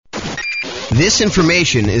This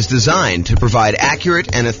information is designed to provide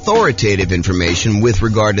accurate and authoritative information with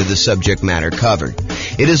regard to the subject matter covered.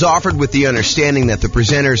 It is offered with the understanding that the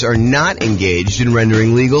presenters are not engaged in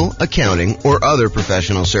rendering legal, accounting, or other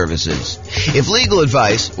professional services. If legal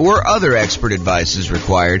advice or other expert advice is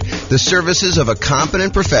required, the services of a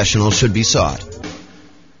competent professional should be sought.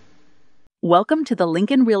 Welcome to the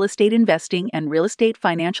Lincoln Real Estate Investing and Real Estate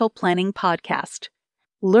Financial Planning Podcast.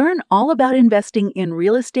 Learn all about investing in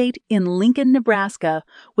real estate in Lincoln, Nebraska,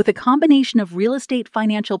 with a combination of real estate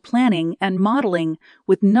financial planning and modeling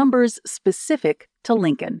with numbers specific to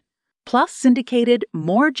Lincoln, plus syndicated,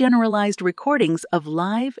 more generalized recordings of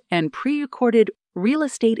live and pre-recorded real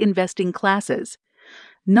estate investing classes,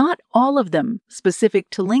 not all of them specific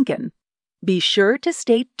to Lincoln. Be sure to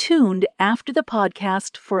stay tuned after the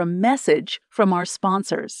podcast for a message from our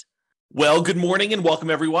sponsors. Well, good morning and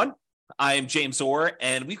welcome, everyone. I am James Orr,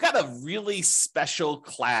 and we've got a really special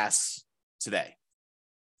class today.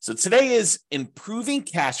 So today is improving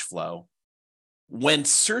cash flow when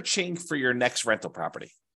searching for your next rental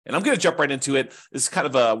property. And I'm going to jump right into it. This is kind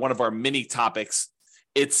of one of our mini topics.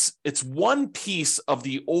 It's one piece of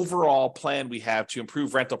the overall plan we have to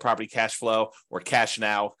improve rental property cash flow, or cash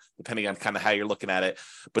now, depending on kind of how you're looking at it.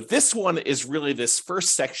 But this one is really this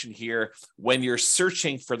first section here when you're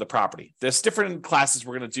searching for the property. There's different classes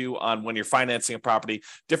we're going to do on when you're financing a property,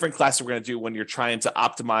 different classes we're going to do when you're trying to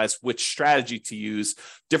optimize which strategy to use,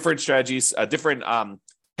 different strategies, different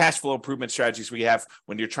cash flow improvement strategies we have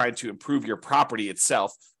when you're trying to improve your property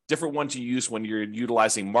itself. Different ones you use when you're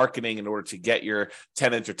utilizing marketing in order to get your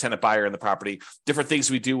tenant or tenant buyer in the property, different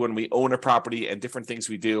things we do when we own a property, and different things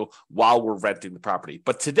we do while we're renting the property.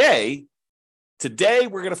 But today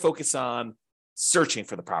we're going to focus on searching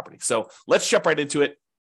for the property. So let's jump right into it.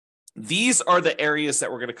 These are the areas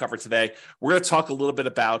that we're going to cover today. We're going to talk a little bit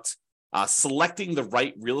about selecting the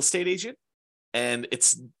right real estate agent. And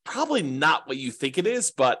it's probably not what you think it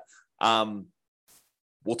is, but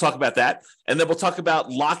we'll talk about that. And then we'll talk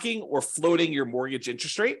about locking or floating your mortgage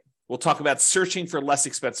interest rate. We'll talk about searching for less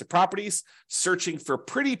expensive properties, searching for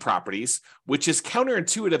pretty properties, which is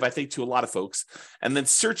counterintuitive, I think, to a lot of folks. And then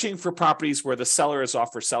searching for properties where the seller is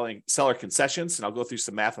offering seller concessions. And I'll go through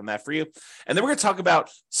some math on that for you. And then we're going to talk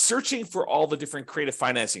about searching for all the different creative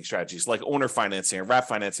financing strategies, like owner financing or wrap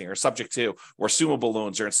financing or subject to or assumable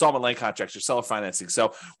loans or installment land contracts or seller financing.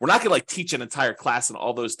 So we're not going to teach an entire class on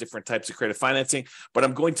all those different types of creative financing, but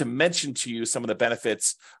I'm going to mention to you some of the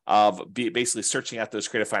benefits of basically searching out those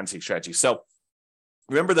creative financing strategy. So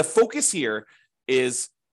remember, the focus here is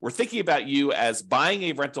we're thinking about you as buying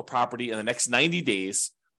a rental property in the next 90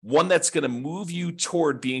 days, one that's going to move you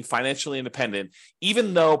toward being financially independent,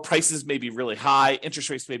 even though prices may be really high,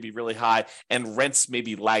 interest rates may be really high, and rents may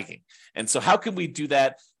be lagging. And so how can we do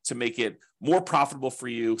that to make it more profitable for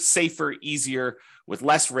you, safer, easier, with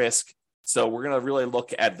less risk? So we're going to really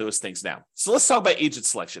look at those things now. So let's talk about agent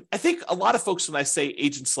selection. I think a lot of folks, when I say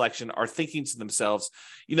agent selection, are thinking to themselves,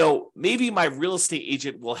 maybe my real estate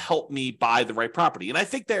agent will help me buy the right property. And I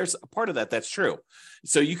think there's a part of that that's true.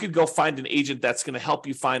 So you could go find an agent that's going to help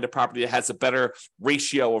you find a property that has a better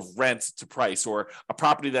ratio of rent to price, or a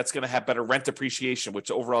property that's going to have better rent appreciation, which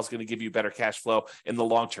overall is going to give you better cash flow in the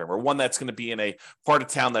long term, or one that's going to be in a part of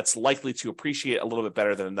town that's likely to appreciate a little bit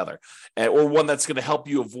better than another, or one that's going to help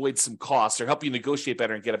you avoid some costs or help you negotiate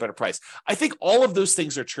better and get a better price. I think all of those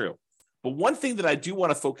things are true. But one thing that I do want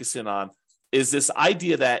to focus in on is this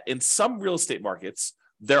idea that in some real estate markets,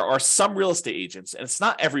 there are some real estate agents, and it's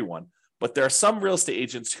not everyone, but there are some real estate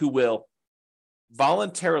agents who will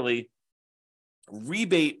voluntarily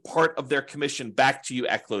rebate part of their commission back to you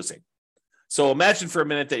at closing. So imagine for a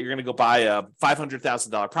minute that you're going to go buy a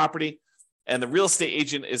 $500,000 property, and the real estate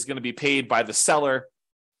agent is going to be paid by the seller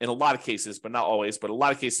in a lot of cases, but not always, but a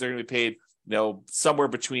lot of cases they're going to be paid, somewhere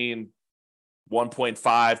between 1.5%,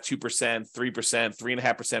 2%, 3%,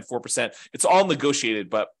 3.5%, 4%. It's all negotiated,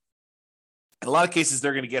 but in a lot of cases,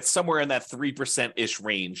 they're going to get somewhere in that 3%-ish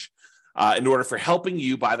range in order for helping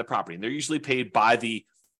you buy the property. And they're usually paid by the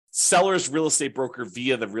seller's real estate broker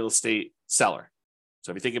via the real estate seller.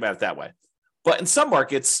 So if you think about it that way. But in some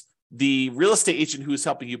markets, the real estate agent who is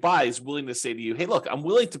helping you buy is willing to say to you, hey, look, I'm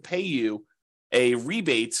willing to pay you a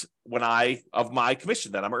rebate of my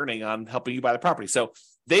commission that I'm earning on helping you buy the property. So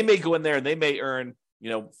they may go in there and they may earn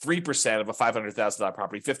 3% of a $500,000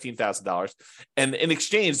 property, $15,000. And in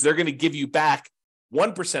exchange, they're going to give you back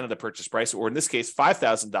 1% of the purchase price, or in this case,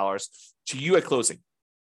 $5,000 to you at closing.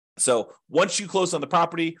 So once you close on the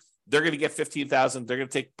property, they're going to get $15,000. They're going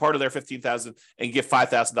to take part of their $15,000 and give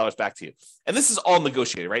 $5,000 back to you. And this is all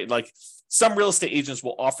negotiated, right? Like some real estate agents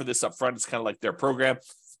will offer this up front. It's kind of like their program.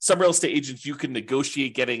 Some real estate agents, you can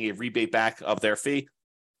negotiate getting a rebate back of their fee.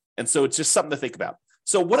 And so it's just something to think about.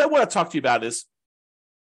 So what I want to talk to you about is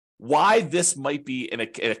why this might be in a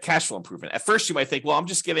cash flow improvement. At first, you might think, well, I'm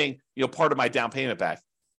just getting part of my down payment back.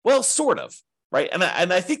 Well, sort of, right? And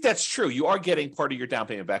I think that's true. You are getting part of your down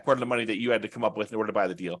payment back, part of the money that you had to come up with in order to buy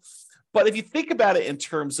the deal. But if you think about it in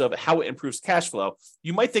terms of how it improves cash flow,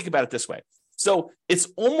 you might think about it this way. So it's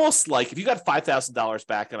almost like if you got $5,000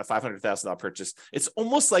 back on a $500,000 purchase, it's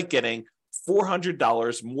almost like getting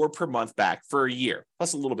 $400 more per month back for a year,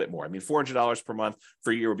 plus a little bit more. I mean, $400 per month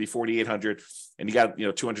for a year would be $4,800, and you got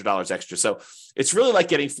 $200 extra. So it's really like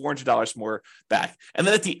getting $400 more back. And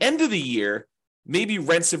then at the end of the year, maybe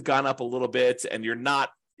rents have gone up a little bit, and you're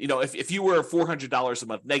not. If you were $400 a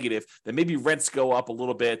month negative, then maybe rents go up a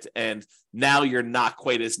little bit, and now you're not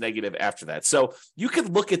quite as negative after that. So you could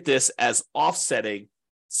look at this as offsetting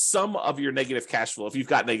some of your negative cash flow. If you've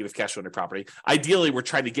got negative cash flow on your property, ideally, we're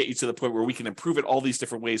trying to get you to the point where we can improve it all these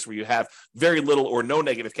different ways where you have very little or no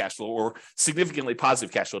negative cash flow or significantly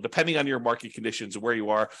positive cash flow, depending on your market conditions and where you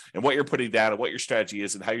are and what you're putting down and what your strategy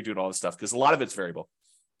is and how you're doing all this stuff, because a lot of it's variable.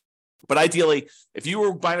 But ideally, if you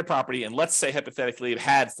were buying a property and let's say hypothetically it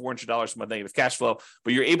had $400 a month negative cash flow,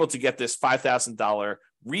 but you're able to get this $5,000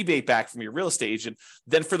 rebate back from your real estate agent,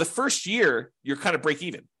 then for the first year, you're kind of break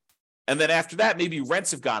even. And then after that, maybe rents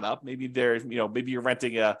have gone up. Maybe maybe you're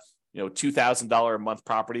renting a $2,000 a month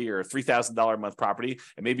property or a $3,000 a month property,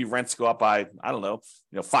 and maybe rents go up by,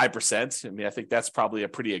 5%. I mean, I think that's probably a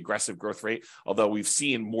pretty aggressive growth rate, although we've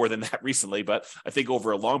seen more than that recently. But I think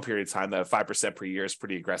over a long period of time, that 5% per year is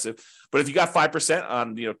pretty aggressive. But if you got 5%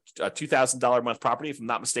 on, a $2,000 a month property, if I'm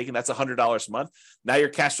not mistaken, that's $100 a month. Now your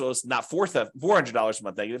cash flow is not $400 a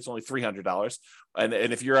month negative, it's only $300. And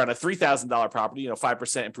if you're on a $3,000 property,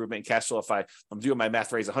 5% improvement in cash flow. If I'm doing my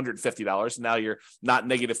math right, is $150. Now you're not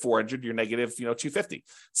negative $400, you're negative, $250.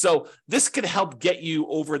 So this could help get you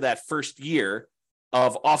over that first year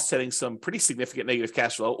of offsetting some pretty significant negative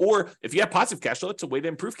cash flow. Or if you have positive cash flow, it's a way to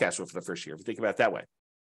improve cash flow for the first year, if you think about it that way.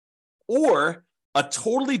 Or a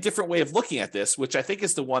totally different way of looking at this, which I think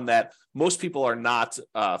is the one that most people are not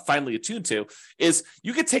finally attuned to, is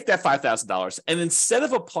you could take that $5,000 and instead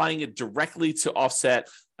of applying it directly to offset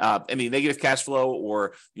any negative cash flow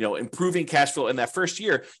or improving cash flow in that first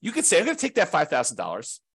year, you could say, I'm going to take that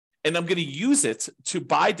 $5,000 and I'm going to use it to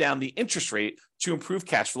buy down the interest rate to improve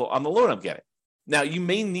cash flow on the loan I'm getting. Now, you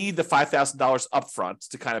may need the $5,000 upfront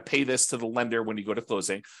to kind of pay this to the lender when you go to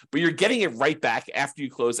closing, but you're getting it right back after you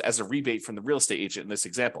close as a rebate from the real estate agent in this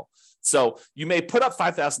example. So you may put up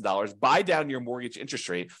 $5,000, buy down your mortgage interest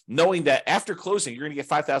rate, knowing that after closing, you're going to get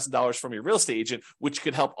 $5,000 from your real estate agent, which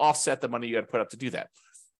could help offset the money you had to put up to do that.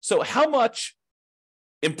 So how much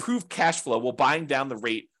improved cash flow will buying down the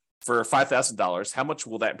rate for $5,000, how much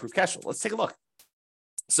will that improve cash flow? Let's take a look.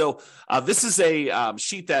 So this is a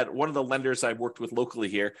sheet that one of the lenders I've worked with locally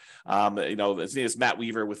here, his name is Matt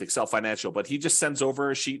Weaver with Excel Financial, but he just sends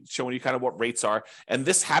over a sheet showing you kind of what rates are. And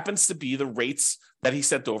this happens to be the rates that he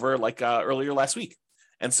sent over earlier last week.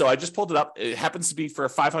 And so I just pulled it up. It happens to be for a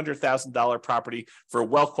 $500,000 property for a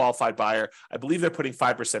well-qualified buyer. I believe they're putting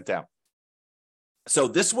 5% down. So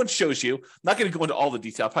this one shows you, I'm not going to go into all the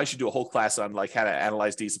detail. I probably should do a whole class on how to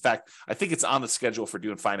analyze these. In fact, I think it's on the schedule for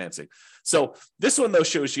doing financing. So this one, though,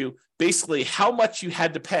 shows you basically how much you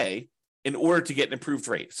had to pay in order to get an improved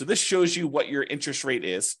rate. So this shows you what your interest rate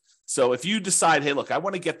is. So if you decide, hey, look, I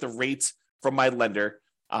want to get the rate from my lender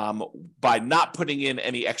by not putting in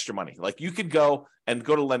any extra money. Like you could go to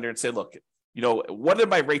the lender and say, look, what is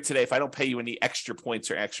my rate today if I don't pay you any extra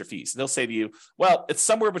points or extra fees? And they'll say to you, well, it's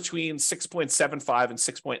somewhere between 6.75 and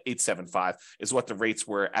 6.875 is what the rates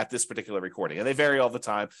were at this particular recording. And they vary all the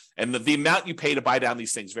time. And the amount you pay to buy down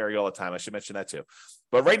these things vary all the time. I should mention that too.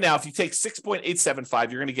 But right now, if you take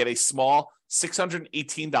 6.875, you're going to get a small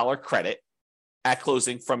 $618 credit at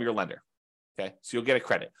closing from your lender. Okay, so you'll get a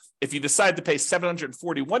credit. If you decide to pay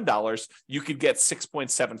 $741, you could get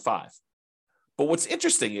 6.75. But what's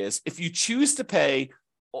interesting is if you choose to pay,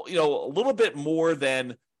 a little bit more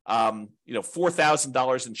than,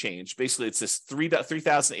 $4,000 and change, basically it's this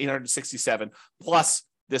 $3,867 plus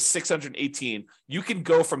this $618, you can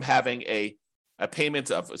go from having a payment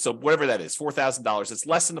of, so whatever that is, $4,000, it's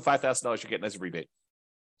less than the $5,000 you're getting as a rebate.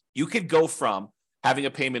 You could go from having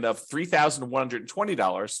a payment of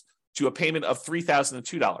 $3,120 to a payment of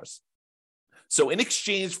 $3,002. So in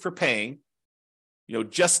exchange for paying,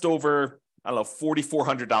 just over,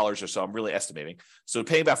 $4,400 or so, I'm really estimating. So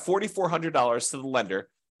paying about $4,400 to the lender,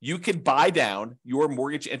 you can buy down your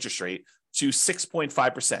mortgage interest rate to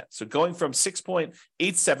 6.5%. So going from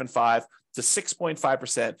 6.875 to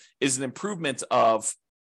 6.5% is an improvement of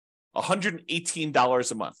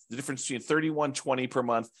 $118 a month, the difference between $3,120 per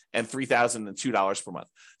month and $3,002 per month.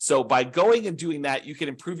 So by going and doing that, you can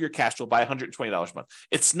improve your cash flow by $120 a month.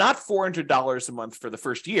 It's not $400 a month for the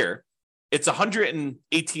first year. It's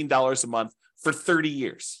 $118 a month for 30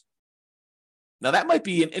 years. Now, that might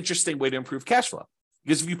be an interesting way to improve cash flow.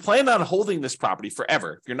 Because if you plan on holding this property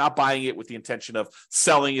forever, if you're not buying it with the intention of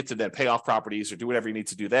selling it to then pay off properties or do whatever you need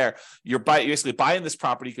to do there, you're basically buying this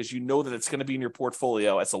property because you know that it's going to be in your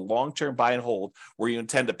portfolio as a long-term buy and hold where you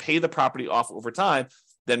intend to pay the property off over time,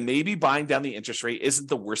 then maybe buying down the interest rate isn't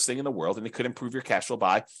the worst thing in the world, and it could improve your cash flow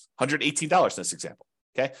by $118 in this example.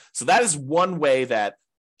 Okay, so that is one way that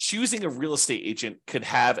choosing a real estate agent could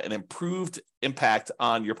have an improved impact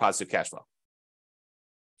on your positive cash flow.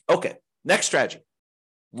 Okay, next strategy.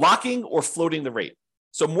 Locking or floating the rate.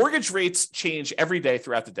 So mortgage rates change every day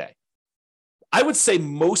throughout the day. I would say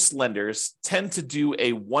most lenders tend to do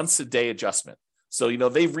a once a day adjustment. So,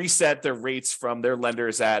 they reset their rates from their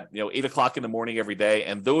lenders at, 8 o'clock in the morning every day.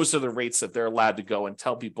 And those are the rates that they're allowed to go and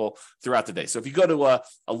tell people throughout the day. So if you go to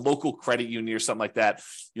a local credit union or something like that,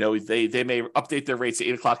 they may update their rates at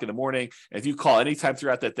 8 o'clock in the morning. And if you call anytime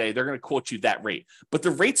throughout that day, they're going to quote you that rate. But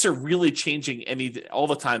the rates are really changing all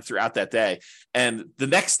the time throughout that day. And the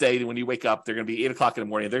next day, when you wake up, they're going to be 8 o'clock in the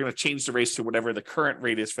morning. They're going to change the rates to whatever the current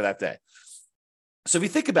rate is for that day. So if you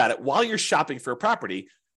think about it, while you're shopping for a property,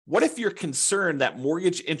 what if you're concerned that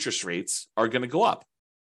mortgage interest rates are going to go up?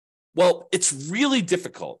 Well, it's really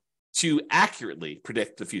difficult to accurately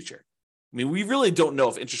predict the future. I mean, we really don't know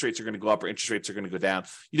if interest rates are going to go up or interest rates are going to go down.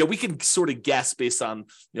 We can sort of guess based on,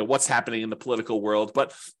 what's happening in the political world,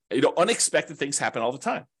 but, unexpected things happen all the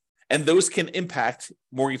time. And those can impact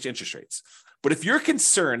mortgage interest rates. But if you're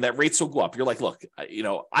concerned that rates will go up, you're like, look,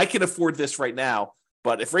 I can afford this right now,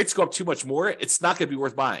 but if rates go up too much more, it's not going to be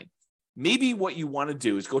worth buying. Maybe what you want to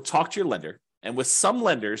do is go talk to your lender. And with some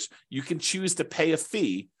lenders, you can choose to pay a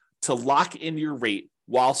fee to lock in your rate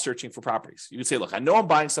while searching for properties. You can say, look, I know I'm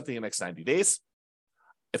buying something in the next 90 days.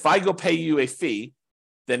 If I go pay you a fee,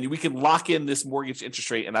 then we can lock in this mortgage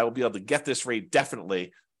interest rate and I will be able to get this rate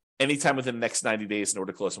definitely anytime within the next 90 days in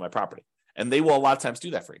order to close on my property. And they will a lot of times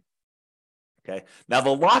do that for you. Okay. Now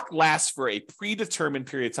the lock lasts for a predetermined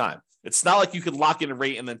period of time. It's not like you could lock in a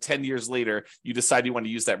rate and then 10 years later, you decide you want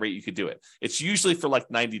to use that rate, you could do it. It's usually for like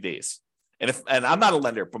 90 days. And I'm not a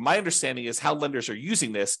lender, but my understanding is how lenders are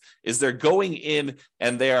using this is they're going in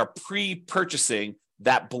and they are pre-purchasing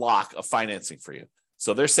that block of financing for you.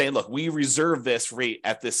 So they're saying, look, we reserve this rate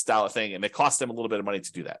at this style of thing, and it costs them a little bit of money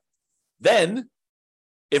to do that. Then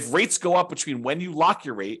if rates go up between when you lock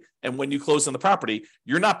your rate and when you close on the property,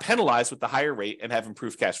 you're not penalized with the higher rate and have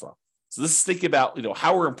improved cash flow. So this is thinking about,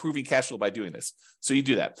 how we're improving cash flow by doing this. So you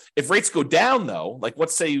do that. If rates go down though, like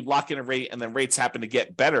let's say you lock in a rate and then rates happen to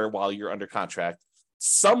get better while you're under contract,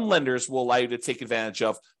 some lenders will allow you to take advantage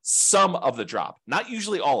of some of the drop, not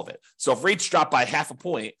usually all of it. So if rates drop by half a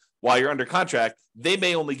point while you're under contract, they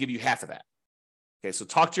may only give you half of that. Okay, so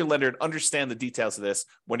talk to your lender and understand the details of this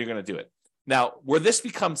when you're going to do it. Now, where this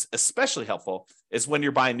becomes especially helpful is when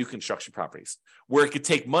you're buying new construction properties, where it could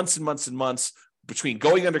take months and months and months between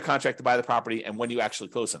going under contract to buy the property and when you actually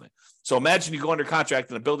close on it. So imagine you go under contract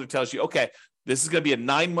and the builder tells you, okay, this is going to be a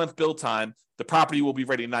 9-month build time. The property will be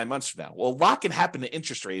ready 9 months from now. Well, a lot can happen to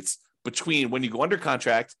interest rates between when you go under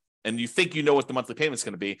contract and you think you know what the monthly payment is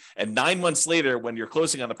going to be, and 9 months later when you're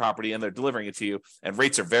closing on the property and they're delivering it to you, and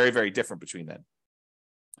rates are very, very different between then.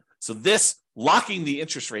 So this locking the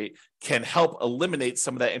interest rate can help eliminate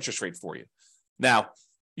some of that interest rate for you. Now,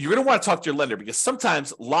 you're going to want to talk to your lender because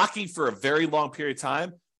sometimes locking for a very long period of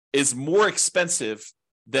time is more expensive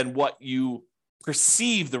than what you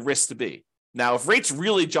perceive the risk to be. Now, if rates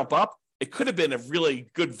really jump up, it could have been a really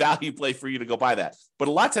good value play for you to go buy that. But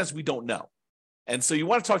a lot of times we don't know. And so you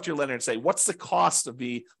want to talk to your lender and say, what's the cost of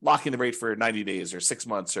me locking the rate for 90 days or 6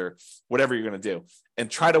 months or whatever you're going to do, and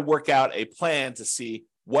try to work out a plan to see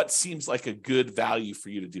what seems like a good value for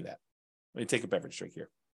you to do that. Let me take a beverage drink here.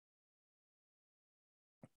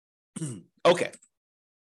 Okay.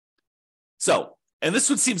 So, and this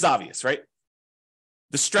one seems obvious, right?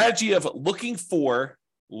 The strategy of looking for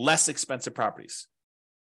less expensive properties.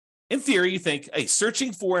 In theory, you think, hey,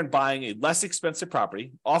 searching for and buying a less expensive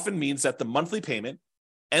property often means that the monthly payment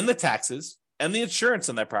and the taxes and the insurance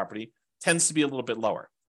on that property tends to be a little bit lower.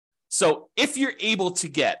 So if you're able to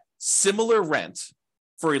get similar rent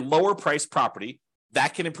for a lower priced property,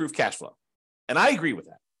 that can improve cash flow. And I agree with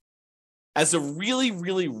that. As a really,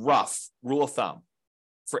 really rough rule of thumb,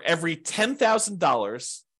 for every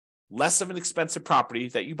 $10,000 less of an expensive property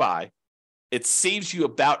that you buy, it saves you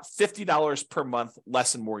about $50 per month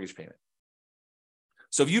less in mortgage payment.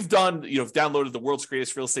 So if you've done, downloaded the world's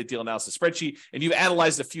greatest real estate deal analysis spreadsheet and you've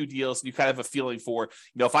analyzed a few deals and you kind of have a feeling for,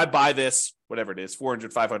 if I buy this, whatever it is,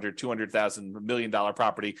 400, 500, 200,000, $1 million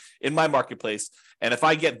property in my marketplace, and if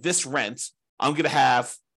I get this rent, I'm going to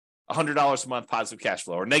have $100 a month positive cash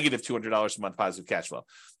flow or negative $200 a month positive cash flow.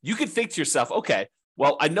 You could think to yourself, okay,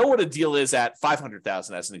 well, I know what a deal is at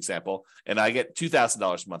 500,000 as an example, and I get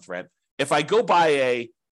 $2,000 a month rent. If I go buy a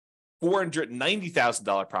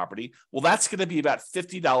 $490,000 property, well, that's going to be about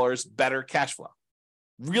 $50 better cash flow.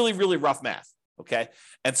 Really, really rough math. Okay.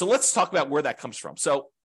 And so let's talk about where that comes from. So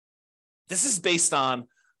this is based on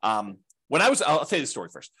I'll tell you the story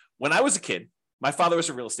first. When I was a kid, my father was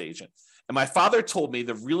a real estate agent. And my father told me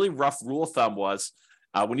the really rough rule of thumb was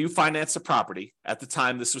when you finance a property, at the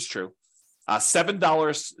time this was true,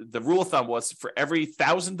 $7, the rule of thumb was for every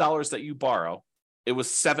 $1,000 that you borrow, it was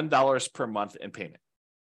 $7 per month in payment.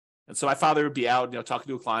 And so my father would be out, talking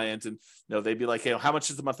to a client, and they'd be like, how much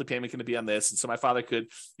is the monthly payment going to be on this? And so my father could,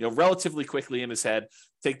 relatively quickly in his head,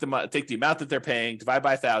 take the amount that they're paying, divide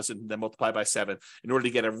by 1,000, and then multiply by 7 in order to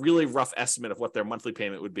get a really rough estimate of what their monthly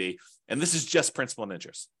payment would be. And this is just principal and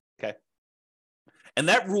interest. Okay. And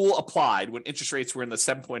that rule applied when interest rates were in the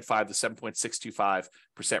 7.5 to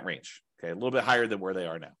 7.625% range. Okay. A little bit higher than where they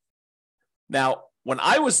are now. Now, when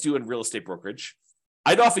I was doing real estate brokerage,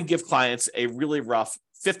 I'd often give clients a really rough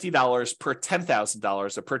 $50 per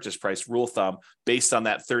 $10,000 a purchase price rule of thumb based on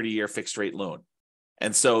that 30-year fixed rate loan.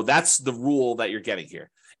 And so that's the rule that you're getting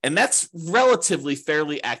here. And that's relatively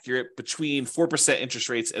fairly accurate between 4% interest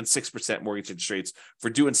rates and 6% mortgage interest rates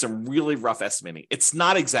for doing some really rough estimating. It's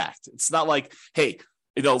not exact. It's not like, hey,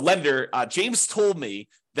 lender, James told me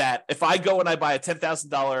that if I go and I buy a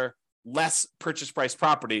 $10,000 less purchase price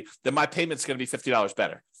property, then my payment's going to be $50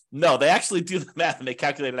 better. No, they actually do the math and they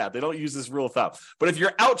calculate it out. They don't use this rule of thumb. But if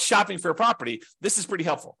you're out shopping for a property, this is pretty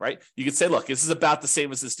helpful, right? You could say, look, this is about the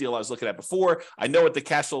same as this deal I was looking at before. I know what the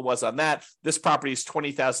cash flow was on that. This property is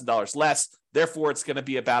 $20,000 less. Therefore, it's going to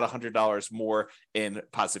be about $100 more in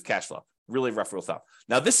positive cash flow. Really rough rule of thumb.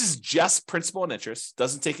 Now, this is just principal and interest.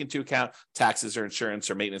 Doesn't take into account taxes or insurance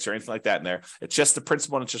or maintenance or anything like that in there. It's just the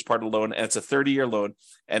principal and interest part of the loan, and it's a 30-year loan.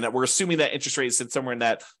 And we're assuming that interest rate is somewhere in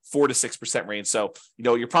that 4 to 6% range. So,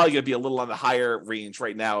 you're probably going to be a little on the higher range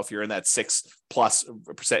right now if you're in that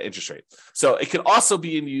 6+% interest rate. So it can also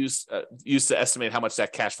be used to estimate how much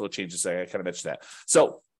that cash flow changes. I kind of mentioned that.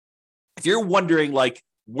 So if you're wondering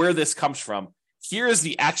where this comes from, here is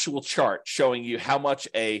the actual chart showing you how much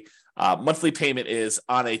a monthly payment is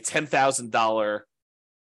on a $10,000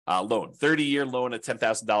 loan, 30-year loan at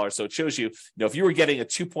 $10,000. So it shows you, if you were getting a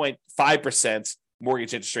 2.5%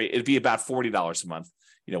 mortgage interest rate, it'd be about $40 a month.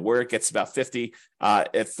 Where it gets about 50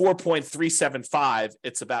 at 4.375,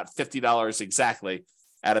 it's about $50 exactly.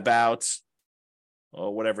 At about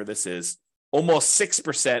whatever this is, almost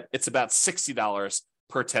 6%, it's about $60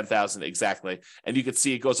 per 10,000 exactly. And you can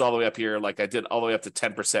see it goes all the way up here, like I did, all the way up to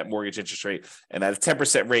 10% mortgage interest rate. And at a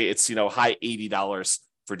 10% rate, it's, high $80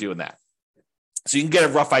 for doing that. So you can get a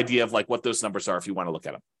rough idea of what those numbers are if you want to look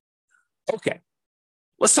at them. Okay.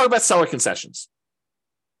 Let's talk about seller concessions.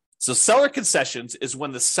 So seller concessions is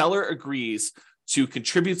when the seller agrees to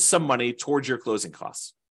contribute some money towards your closing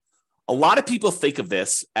costs. A lot of people think of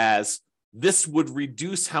this as this would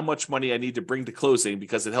reduce how much money I need to bring to closing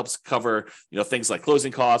because it helps cover, things like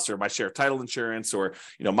closing costs or my share of title insurance or,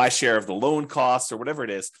 my share of the loan costs or whatever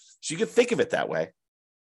it is. So you can think of it that way.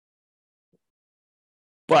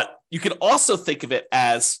 But you can also think of it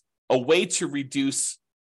as a way to reduce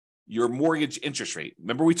your mortgage interest rate.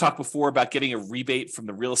 Remember we talked before about getting a rebate from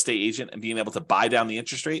the real estate agent and being able to buy down the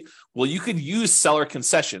interest rate? Well, you could use seller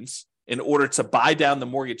concessions in order to buy down the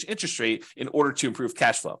mortgage interest rate in order to improve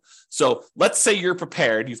cash flow. So let's say you're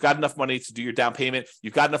prepared, you've got enough money to do your down payment,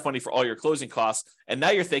 you've got enough money for all your closing costs, and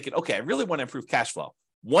now you're thinking, okay, I really want to improve cash flow.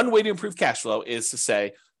 One way to improve cash flow is to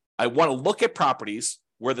say, I want to look at properties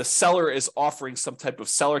where the seller is offering some type of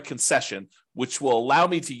seller concession, which will allow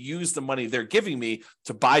me to use the money they're giving me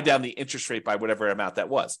to buy down the interest rate by whatever amount that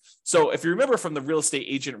was. So if you remember from the real estate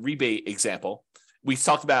agent rebate example, we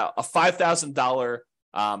talked about a $5,000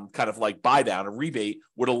 kind of buy down, a rebate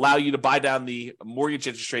would allow you to buy down the mortgage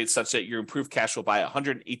interest rate such that your improved cash flow by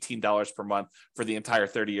 $118 per month for the entire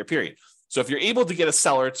 30-year period. So if you're able to get a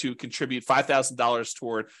seller to contribute $5,000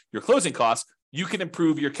 toward your closing costs, you can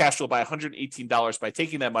improve your cash flow by $118 by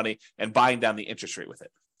taking that money and buying down the interest rate with it.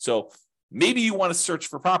 So maybe you want to search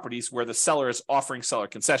for properties where the seller is offering seller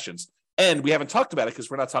concessions. And we haven't talked about it because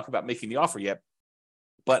we're not talking about making the offer yet.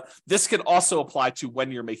 But this can also apply to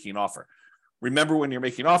when you're making an offer. remember when you're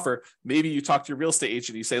making an offer, maybe you talk to your real estate agent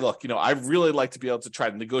and you say, look, I'd really like to be able to try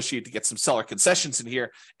to negotiate to get some seller concessions in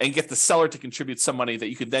here and get the seller to contribute some money that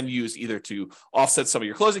you could then use either to offset some of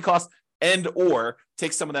your closing costs and or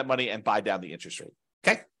take some of that money and buy down the interest rate.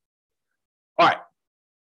 Okay. All right.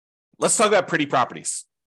 Let's talk about pretty properties,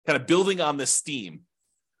 kind of building on this theme.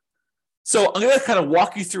 So I'm going to kind of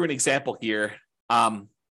walk you through an example here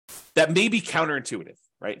that may be counterintuitive,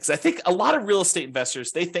 right? Because I think a lot of real estate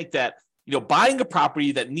investors, they think that, buying a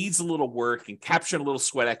property that needs a little work and capturing a little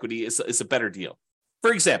sweat equity is a better deal.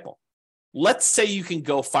 For example, let's say you can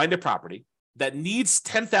go find a property that needs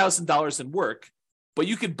 $10,000 in work, but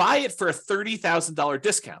you could buy it for a $30,000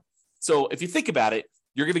 discount. So if you think about it,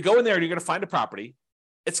 you're going to go in there and you're going to find a property.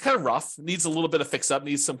 It's kind of rough, needs a little bit of fix up,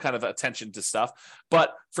 needs some kind of attention to stuff.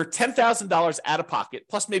 But for $10,000 out of pocket,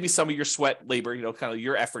 plus maybe some of your sweat labor, kind of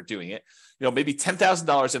your effort doing it, maybe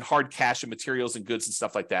 $10,000 in hard cash and materials and goods and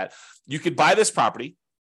stuff like that, you could buy this property.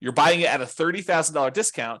 You're buying it at a $30,000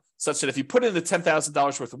 discount, such that if you put in the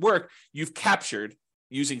 $10,000 worth of work, you've captured,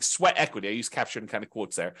 using sweat equity, I use captured in kind of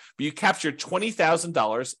quotes there, but you captured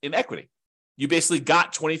 $20,000 in equity. You basically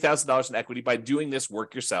got $20,000 in equity by doing this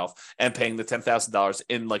work yourself and paying the $10,000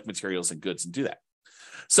 in like materials and goods and do that.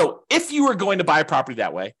 So if you were going to buy a property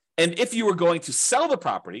that way, and if you were going to sell the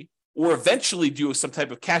property or eventually do some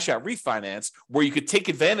type of cash out refinance where you could take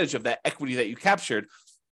advantage of that equity that you captured,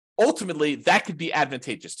 ultimately that could be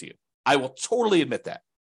advantageous to you. I will totally admit that.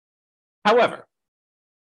 However,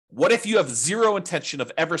 what if you have zero intention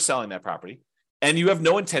of ever selling that property? And you have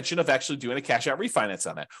no intention of actually doing a cash out refinance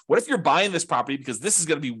on that? What if you're buying this property because this is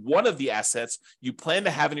going to be one of the assets you plan to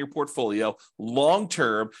have in your portfolio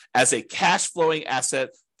long-term as a cash flowing asset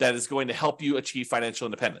that is going to help you achieve financial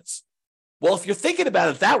independence? Well, if you're thinking about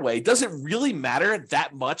it that way, does it really matter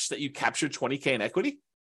that much that you captured $20K in equity?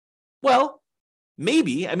 Well,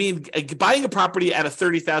 maybe. I mean, buying a property at a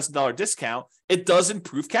 $30,000 discount, it does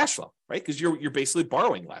improve cash flow, right? Because you're basically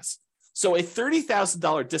borrowing less. So a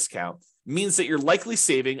 $30,000 discount means that you're likely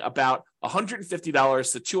saving about $150 to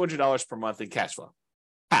 $200 per month in cash flow.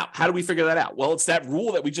 How do we figure that out? Well, it's that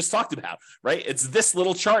rule that we just talked about, right? It's this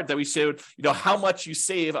little chart that we showed, how much you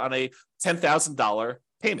save on a $10,000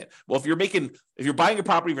 payment. Well, if you're buying a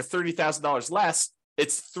property for $30,000 less,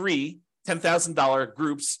 it's three $10,000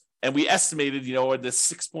 groups. And we estimated, at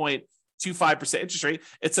this 6.25% interest rate,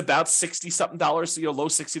 it's about $60-something, low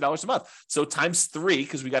 $60 a month. So times three,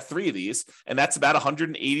 because we got three of these, and that's about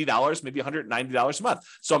 $180, maybe $190 a month.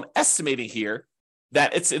 So I'm estimating here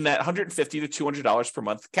that it's in that $150 to $200 per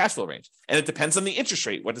month cash flow range. And it depends on the interest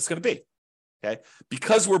rate, what it's going to be, okay?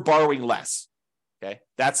 Because we're borrowing less, okay?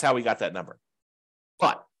 That's how we got that number.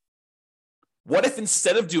 But what if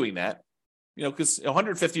instead of doing that, because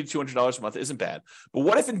 $150 to $200 a month isn't bad. But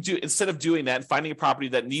what if instead of doing that and finding a property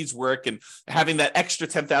that needs work and having that extra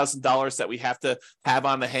 $10,000 that we have to have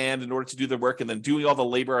on the hand in order to do the work and then doing all the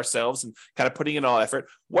labor ourselves and kind of putting in all effort,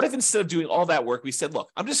 what if instead of doing all that work, we said,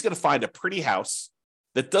 look, I'm just going to find a pretty house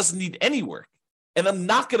that doesn't need any work. And I'm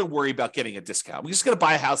not going to worry about getting a discount. I'm just going to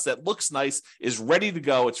buy a house that looks nice, is ready to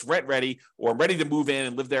go, it's rent ready, or I'm ready to move in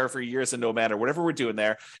and live there for years and no matter, whatever we're doing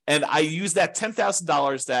there. And I use that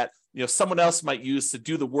 $10,000 that someone else might use to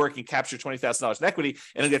do the work and capture $20,000 in equity.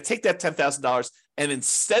 And I'm going to take that $10,000 and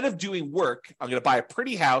instead of doing work, I'm going to buy a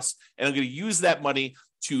pretty house and I'm going to use that money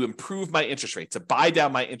to improve my interest rate, to buy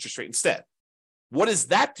down my interest rate instead. What does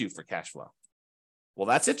that do for cash flow? Well,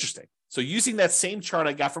 that's interesting. So using that same chart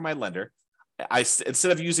I got from my lender,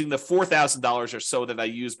 instead of using the $4,000 or so that I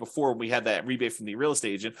used before when we had that rebate from the real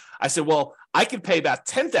estate agent, I said, well, I could pay about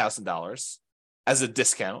 $10,000 as a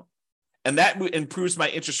discount. And that improves my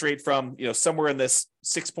interest rate from, somewhere in this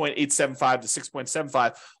 6.875 to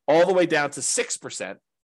 6.75 all the way down to 6%.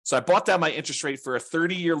 So I bought down my interest rate for a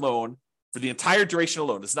 30-year loan for the entire duration of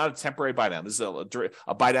the loan. It's not a temporary buy down. This is a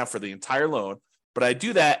buy down for the entire loan. But I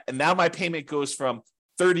do that, and now my payment goes from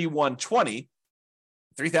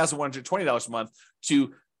 $3,120 a month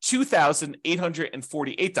to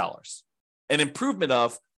 $2,848, an improvement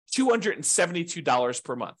of $272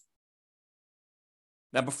 per month.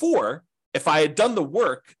 Now, before, if I had done the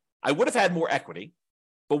work, I would have had more equity.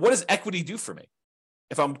 But what does equity do for me?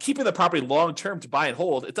 If I'm keeping the property long-term to buy and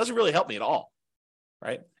hold, it doesn't really help me at all,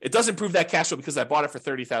 right? It does improve that cash flow because I bought it for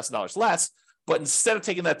 $30,000 less. But instead of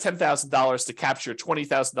taking that $10,000 to capture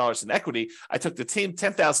 $20,000 in equity, I took the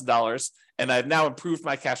 $10,000 and I've now improved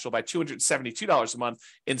my cash flow by $272 a month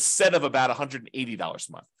instead of about $180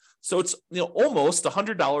 a month. So it's almost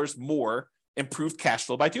 $100 more improved cash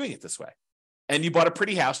flow by doing it this way. And you bought a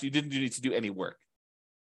pretty house, you didn't need to do any work.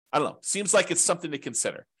 I don't know. Seems like it's something to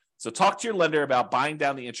consider. So talk to your lender about buying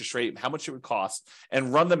down the interest rate, how much it would cost,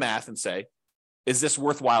 and run the math and say, Is this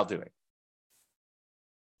worthwhile doing?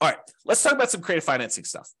 All right, let's talk about some creative financing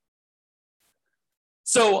stuff.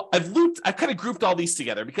 So I've kind of grouped all these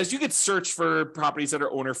together because you could search for properties that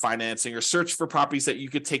are owner financing, or search for properties that you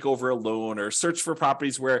could take over a loan, or search for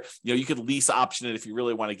properties where you could lease option it if you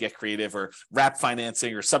really want to get creative, or wrap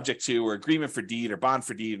financing, or subject to, or agreement for deed, or bond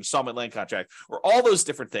for deed, installment land contract, or all those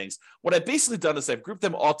different things. What I've basically done is I've grouped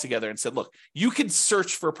them all together and said, look, you can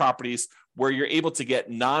search for properties where you're able to get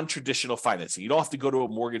non-traditional financing. You don't have to go to a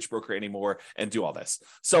mortgage broker anymore and do all this.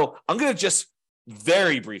 So I'm going to just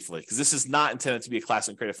very briefly, because this is not intended to be a class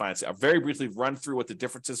in creative financing, I'll very briefly run through what the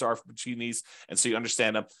differences are between these, and so you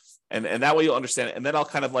understand them, and that way you'll understand it. And then I'll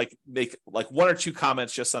kind of like make like one or two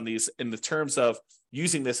comments just on these in the terms of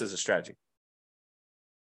using this as a strategy.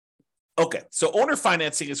 Okay, so owner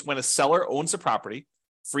financing is when a seller owns a property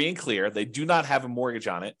free and clear. They do not have a mortgage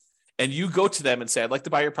on it, and you go to them and say, I'd like to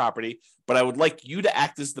buy your property, but I would like you to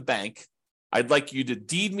act as the bank. I'd like you to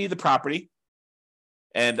deed me the property,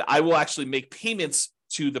 and I will actually make payments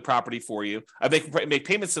to the property for you. I make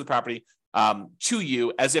payments to the property to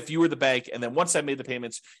you as if you were the bank. And then once I made the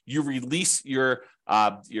payments, you release your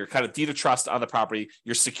kind of deed of trust on the property,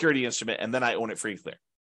 your security instrument, and then I own it free and clear.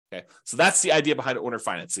 Okay, so that's the idea behind owner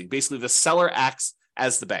financing. Basically, the seller acts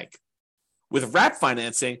as the bank. With wrap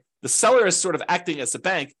financing, the seller is sort of acting as the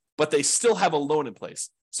bank, but they still have a loan in place.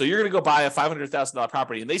 So you're going to go buy a $500,000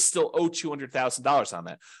 property, and they still owe $200,000 on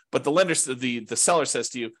that. But the seller says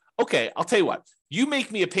to you, okay, I'll tell you what, you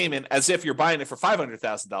make me a payment as if you're buying it for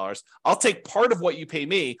 $500,000. I'll take part of what you pay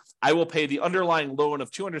me. I will pay the underlying loan of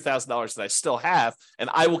 $200,000 that I still have, and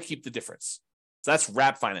I will keep the difference. So that's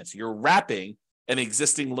wrap financing. You're wrapping an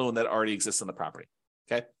existing loan that already exists on the property.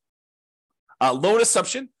 Okay. Loan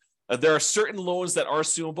assumption. There are certain loans that are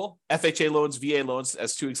assumable, FHA loans, VA loans,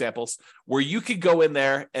 as two examples, where you could go in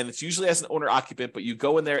there, and it's usually as an owner occupant, but you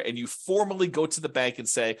go in there and you formally go to the bank and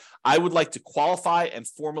say, I would like to qualify and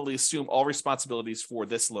formally assume all responsibilities for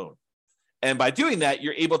this loan. And by doing that,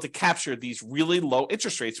 you're able to capture these really low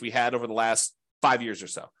interest rates we had over the last 5 years or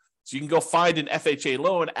so. So you can go find an FHA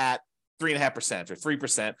loan at 3.5% or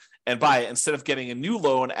 3% and buy it instead of getting a new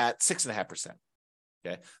loan at 6.5%.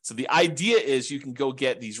 Okay, so the idea is you can go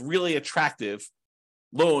get these really attractive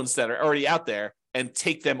loans that are already out there and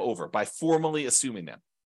take them over by formally assuming them.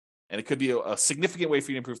 And it could be a significant way for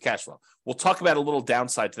you to improve cash flow. We'll talk about a little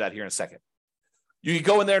downside to that here in a second. You can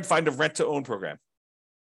go in there and find a rent-to-own program.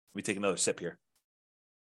 Let me take another sip here.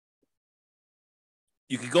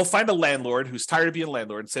 You could go find a landlord who's tired of being a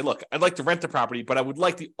landlord and say, look, I'd like to rent the property, but I would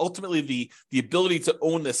like ultimately the ability to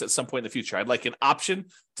own this at some point in the future. I'd like an option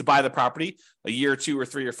to buy the property a year or 2 or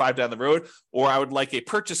 3 or 5 down the road, or I would like a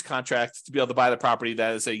purchase contract to be able to buy the property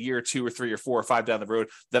that is a year or 2 or 3 or 4 or 5 down the road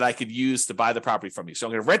that I could use to buy the property from you. So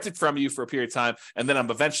I'm going to rent it from you for a period of time, and then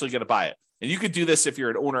I'm eventually going to buy it. And you could do this if you're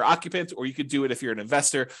an owner occupant, or you could do it if you're an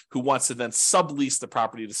investor who wants to then sublease the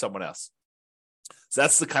property to someone else. So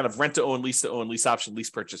that's the kind of rent-to-own, lease option, lease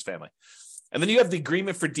purchase family. And then you have the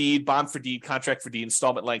agreement for deed, bond for deed, contract for deed,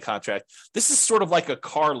 installment land contract. This is sort of like a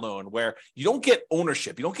car loan where you don't get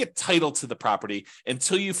ownership. You don't get title to the property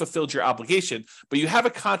until you fulfilled your obligation, but you have a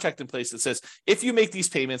contract in place that says, if you make these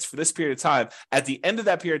payments for this period of time, at the end of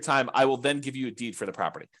that period of time, I will then give you a deed for the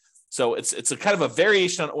property. So it's a kind of a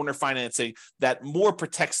variation on owner financing that more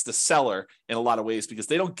protects the seller in a lot of ways, because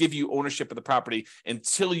they don't give you ownership of the property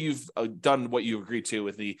until you've done what you agreed to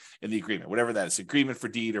in the agreement, whatever that is, agreement for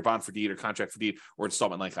deed or bond for deed or contract for deed or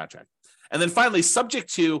installment land contract. And then finally,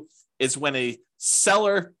 subject to is when a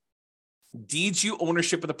seller deeds you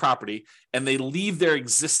ownership of the property and they leave their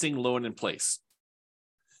existing loan in place.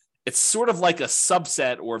 It's sort of like a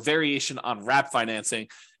subset or variation on wrap financing.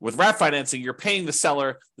 With wrap financing, you're paying the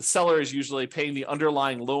seller. The seller is usually paying the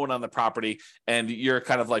underlying loan on the property, and you're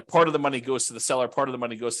kind of like part of the money goes to the seller, part of the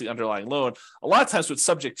money goes to the underlying loan. A lot of times with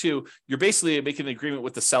subject to, you're basically making an agreement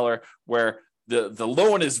with the seller where the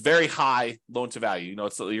loan is very high loan to value. You know,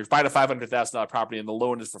 you're buying a $500,000 property and the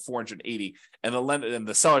loan is for $480,000, and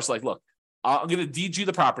the seller's like, look, I'm going to deed you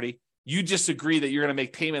the property. You just agree that you're going to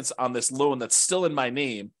make payments on this loan that's still in my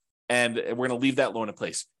name, and we're going to leave that loan in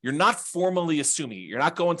place. You're not formally assuming. You're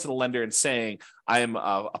not going to the lender and saying, I'm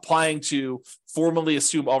applying to formally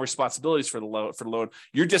assume all responsibilities for the loan.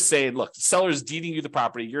 You're just saying, look, the seller is deeding you the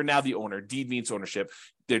property. You're now the owner. Deed means ownership.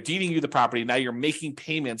 They're deeding you the property. Now you're making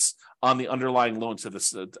payments on the underlying loan to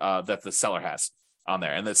this that the seller has on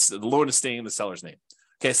there. And the loan is staying in the seller's name.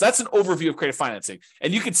 Okay, so that's an overview of creative financing.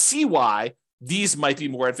 And you can see why these might be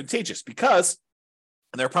more advantageous because,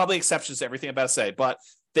 and there are probably exceptions to everything I'm about to say, but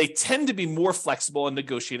they tend to be more flexible in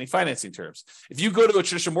negotiating financing terms. If you go to a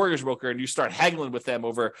traditional mortgage broker and you start haggling with them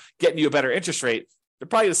over getting you a better interest rate, They're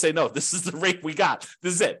probably going to say, no, this is the rate we got.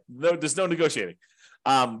 This is it. No, there's no negotiating.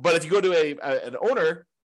 But if you go to an owner,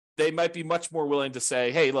 they might be much more willing to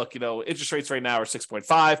say, hey, look, interest rates right now are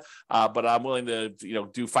 6.5, but I'm willing to,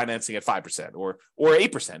 do financing at 5% or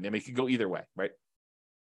 8%. I mean, it could go either way, right?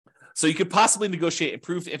 So you could possibly negotiate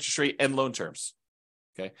improved interest rate and loan terms.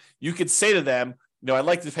 Okay. You could say to them, I'd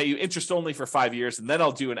like to pay you interest only for 5 years, and then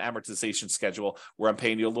I'll do an amortization schedule where I'm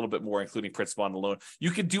paying you a little bit more, including principal on the loan.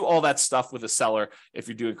 You could do all that stuff with a seller if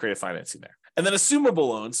you're doing creative financing there. And then assumable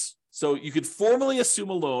loans. So you could formally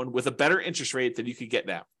assume a loan with a better interest rate than you could get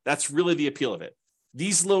now. That's really the appeal of it.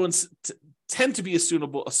 These loans tend to be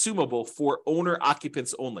assumable for owner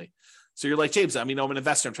occupants only. So you're like, James, I'm an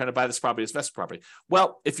investor. I'm trying to buy this property as investment property.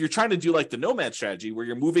 Well, if you're trying to do like the nomad strategy where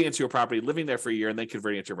you're moving into a property, living there for a year and then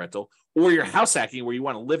converting it to rental, or you're house hacking where you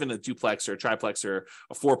want to live in a duplex or a triplex or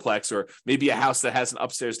a fourplex, or maybe a house that has an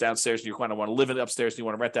upstairs, downstairs, and you want to live in upstairs and you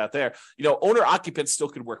want to rent out there, owner occupants still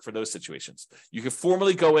could work for those situations. You could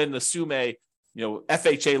formally go in and assume a,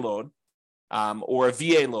 FHA loan, or a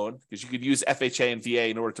VA loan, because you could use FHA and VA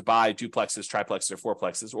in order to buy duplexes, triplexes, or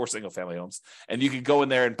fourplexes, or single family homes. And you could go in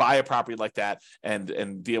there and buy a property like that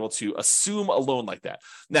and be able to assume a loan like that.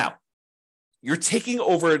 Now, you're taking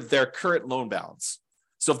over their current loan balance.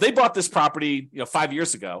 So if they bought this property, 5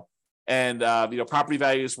 years ago, and property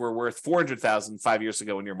values were worth $400,000 5 years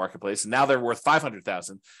ago in your marketplace, and now they're worth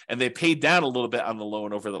 $500,000, and they paid down a little bit on the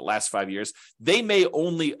loan over the last 5 years, they may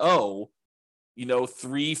only owe,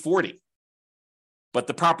 $340,000. But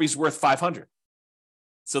the property's worth $500,000.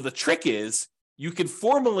 So the trick is you can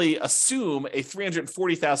formally assume a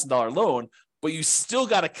 $340,000 loan, but you still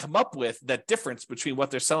got to come up with that difference between what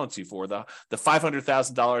they're selling to you for, the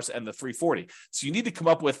 $500,000 and the $340,000. So you need to come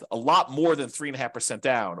up with a lot more than 3.5%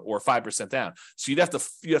 down or 5% down. So you have to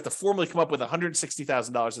formally come up with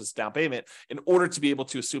 $160,000 as a down payment in order to be able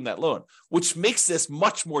to assume that loan, which makes this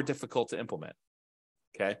much more difficult to implement.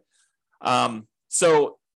 Okay.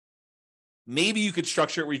 So maybe you could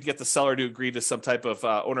structure it where you can get the seller to agree to some type of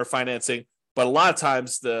owner financing, but a lot of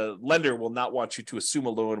times the lender will not want you to assume a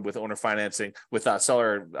loan with owner financing with a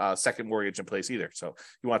seller second mortgage in place either. So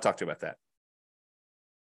you want to talk to about that.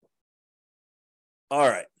 All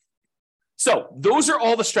right. So those are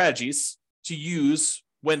all the strategies to use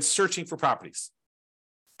when searching for properties.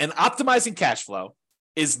 And optimizing cash flow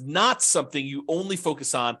is not something you only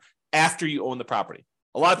focus on after you own the property.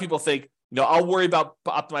 A lot of people think, I'll worry about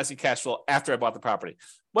optimizing cash flow after I bought the property.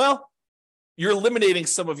 Well, you're eliminating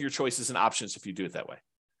some of your choices and options if you do it that way.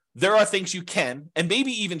 There are things you can and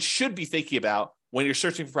maybe even should be thinking about when you're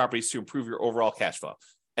searching for properties to improve your overall cash flow.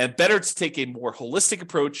 And better to take a more holistic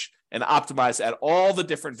approach and optimize at all the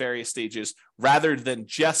different various stages rather than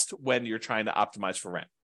just when you're trying to optimize for rent.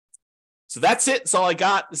 So that's it. That's all I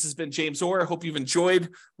got. This has been James Orr. I hope you've enjoyed.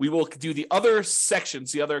 We will do the other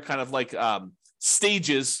sections, the other kind of like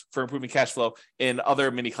stages for improving cash flow in other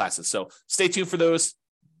mini classes. So stay tuned for those.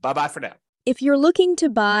 Bye-bye for now. If you're looking to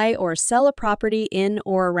buy or sell a property in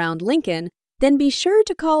or around Lincoln, then be sure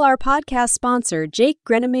to call our podcast sponsor, Jake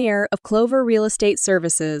Grenemeyer of Clover Real Estate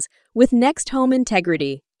Services, with Next Home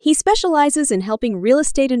Integrity. He specializes in helping real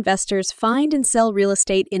estate investors find and sell real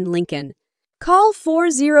estate in Lincoln. Call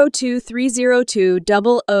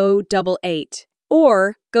 402-302-0088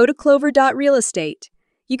 or go to clover.realestate.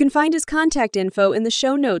 You can find his contact info in the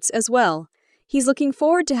show notes as well. He's looking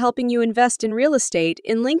forward to helping you invest in real estate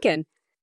in Lincoln.